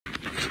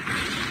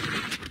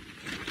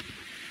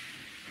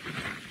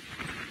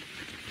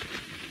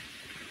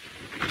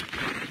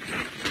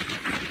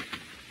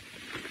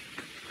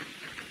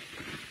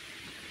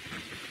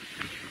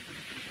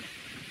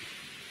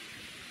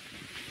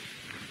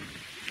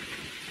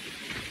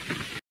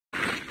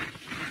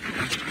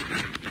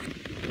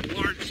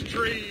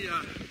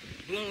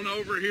blown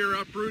over here,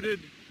 uprooted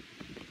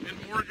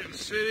in Morgan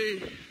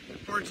City.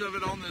 Parts of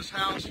it on this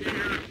house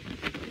here.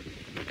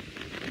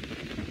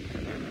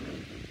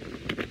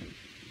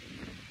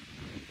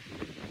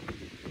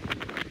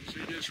 She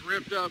just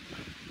ripped up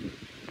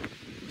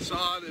the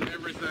sod and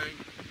everything.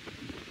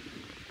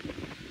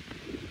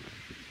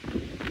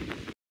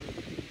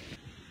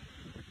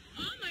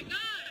 Oh my God!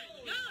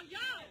 Yo, yo!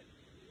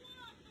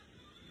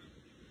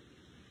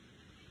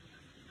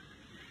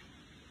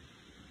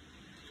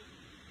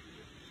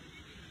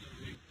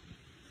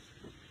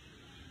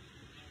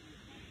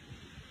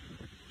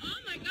 Oh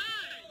my God!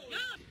 Yo!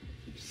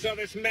 So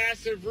this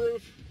massive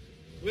roof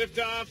lift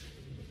off.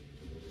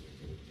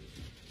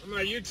 I'm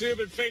on YouTube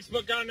and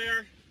Facebook on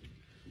there.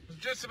 I'm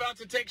just about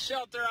to take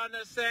shelter on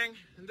this thing,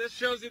 and this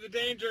shows you the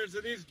dangers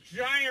of these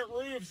giant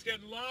roofs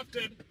getting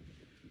lofted.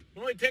 It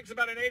only takes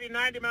about an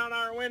 80-90 mile an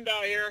hour wind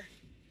out here,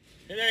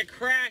 and then it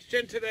crashed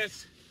into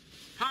this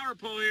power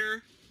pole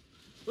here.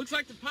 Looks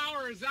like the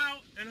power is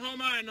out in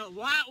Houma, and a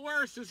lot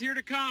worse is here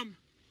to come.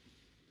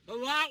 A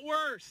lot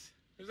worse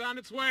is on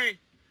its way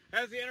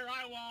as the inner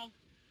eye wall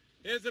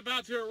is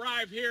about to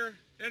arrive here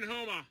in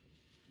Houma.